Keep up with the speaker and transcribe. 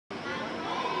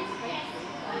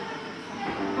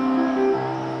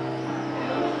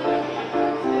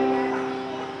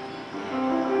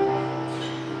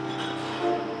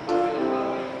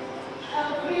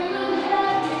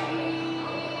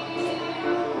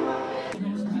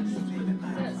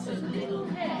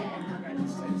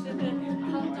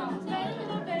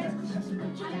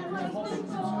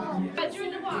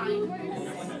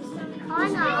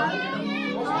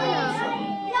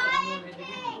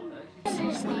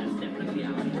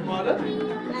Pardon?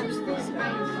 Loves the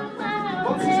snake.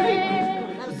 What's the snake?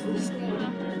 Loves the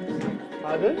snake.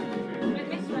 Pardon?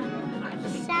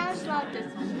 Sounds like this.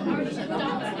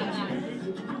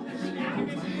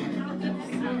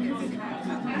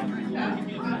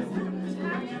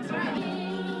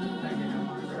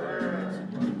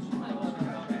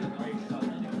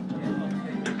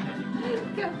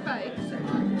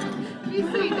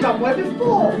 Somewhere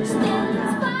before.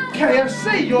 KFC,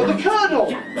 you're the Colonel.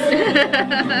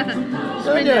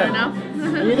 Fair enough.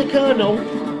 Are you the Colonel?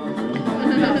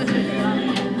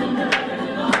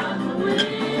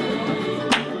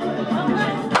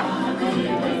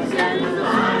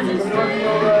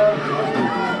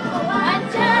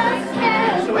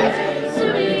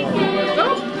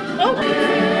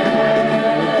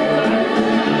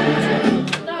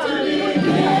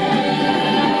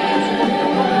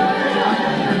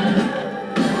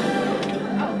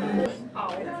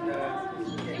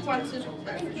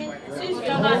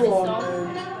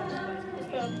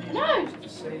 No!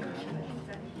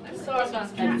 Sorry,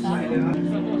 that's better.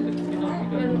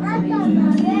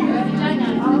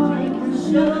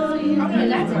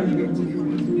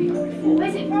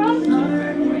 Where's it from? Do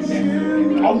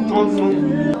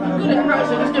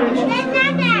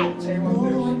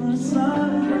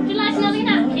you like another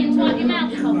napkin to wipe your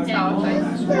mouth off?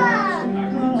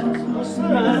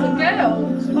 That's a girl.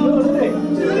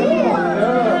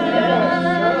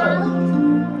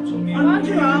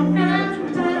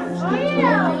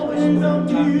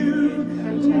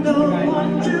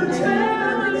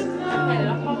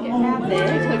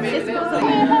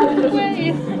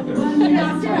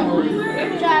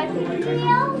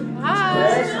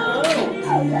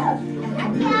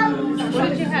 What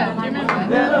did you have? Do you remember?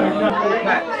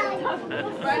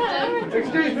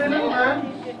 Excuse me, little man.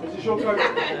 This is your coat.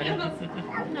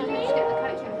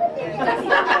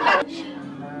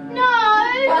 No!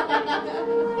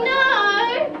 No!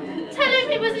 Tell him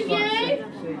it wasn't you!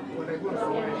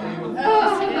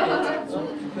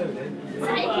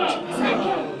 Say it again, say it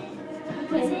again.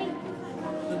 Pussy.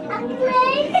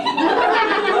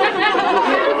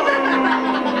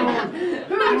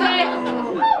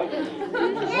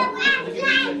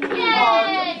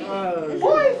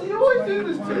 Why do you always do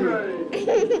this to me?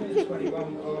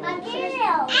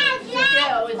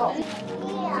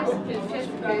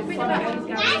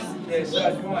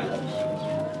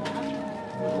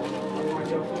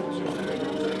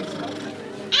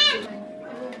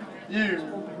 You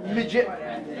midget.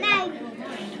 No.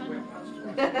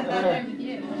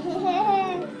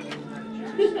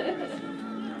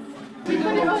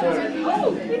 Oh,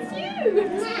 it's you!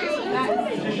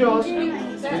 Is this yours?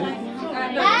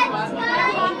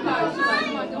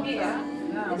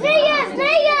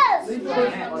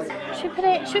 Should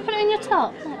we put it in your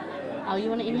top? Oh, you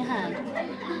want it in your hand?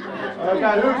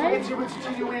 Okay, who's you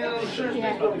in the shoes?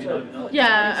 Yeah,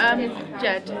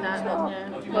 do that then,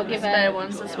 yeah. We'll give spare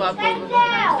ones as well. Whose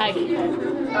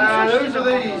are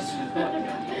these?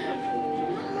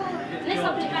 Let's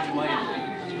open it back in that.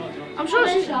 I'm sure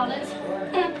she's... Charlotte.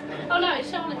 Oh no, it's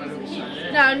Charlotte, isn't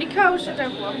it? No, Nicole should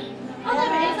have one. Oh,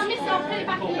 there it is. I missed it. I'll put it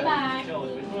back in the bag.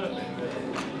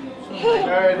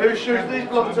 Alright, whose shoes these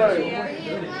belong to?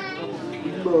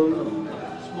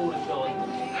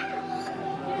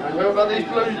 And what about these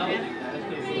blues?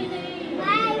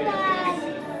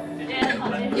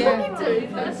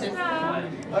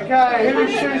 Okay,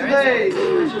 whose shoes are these?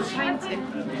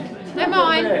 They're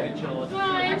mine.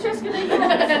 Right, I'm just going to...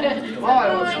 Right,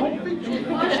 what's called big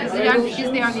She's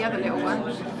the only other little one.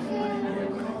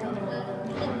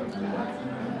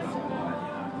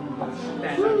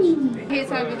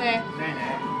 Here's over there.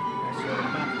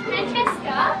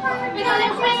 Francesca, we got a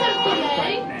little present for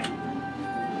you.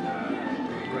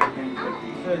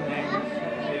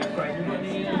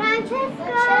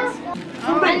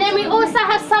 And then we also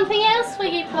have something else for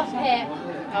you, Poppet.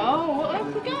 Oh, what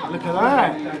have we got? Look at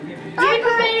that. You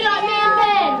could be like me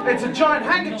and Ben. It's a giant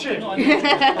handkerchief. No,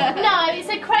 it's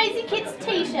a Crazy Kids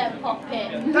t-shirt,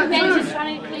 Poppet. Ben's just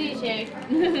trying to include you.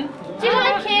 Do you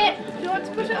like it? Do you want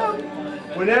to put it on?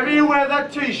 Whenever you wear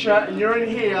that t-shirt and you're in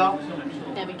here,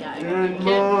 There we go. you're in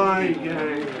my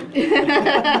game.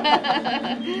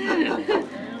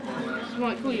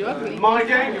 Might call you ugly. My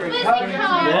game, you're in Where's her the game.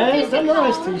 card? Yeah, Where's it's a the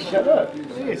nice card? t-shirt, look.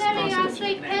 It is. There we are,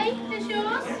 Sweet Pea. There's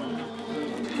yours.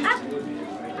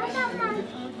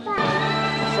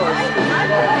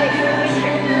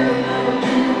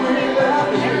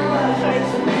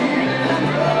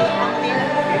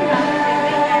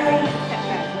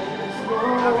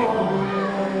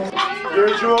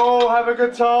 Did you all have a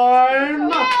good time?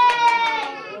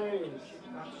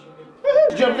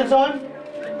 Did you have a good time?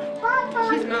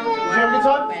 Did you have a good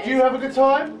time? Did you have a good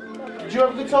time? Did you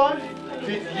have a good time?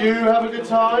 Did you have a good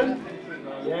time?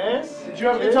 Yes. Did you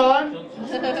have a good time?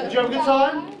 Did you have a good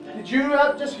time? Did you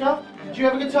have, Jessica? Did you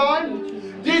have a good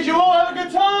time? Did you all have a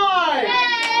good time? Say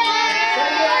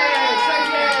yes! Say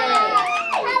yes!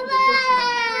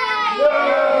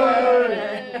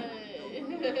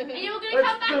 Are you all going to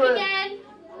come back again?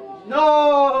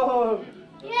 No!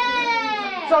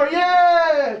 Yeah! Sorry,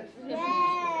 yeah!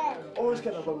 Always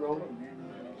get that one wrong.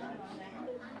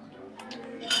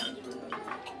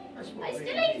 I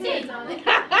still eating.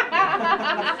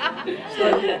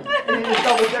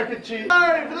 Double decker cheese.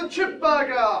 Hey, for the chip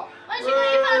burger! Once you've got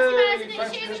your party manners and the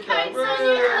shoes and coats on,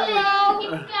 you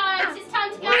guys, it's time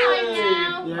to go home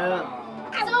now.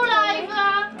 Yeah. It's all over.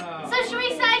 So shall we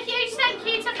say a huge thank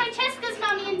you to Francesca's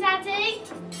mummy and daddy?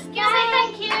 Can you say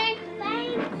thank you? Thank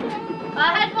you. I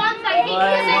had one thank you. Can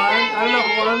you say thank you?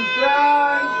 Another one.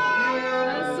 Thank you.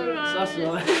 That's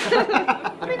all right.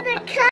 With the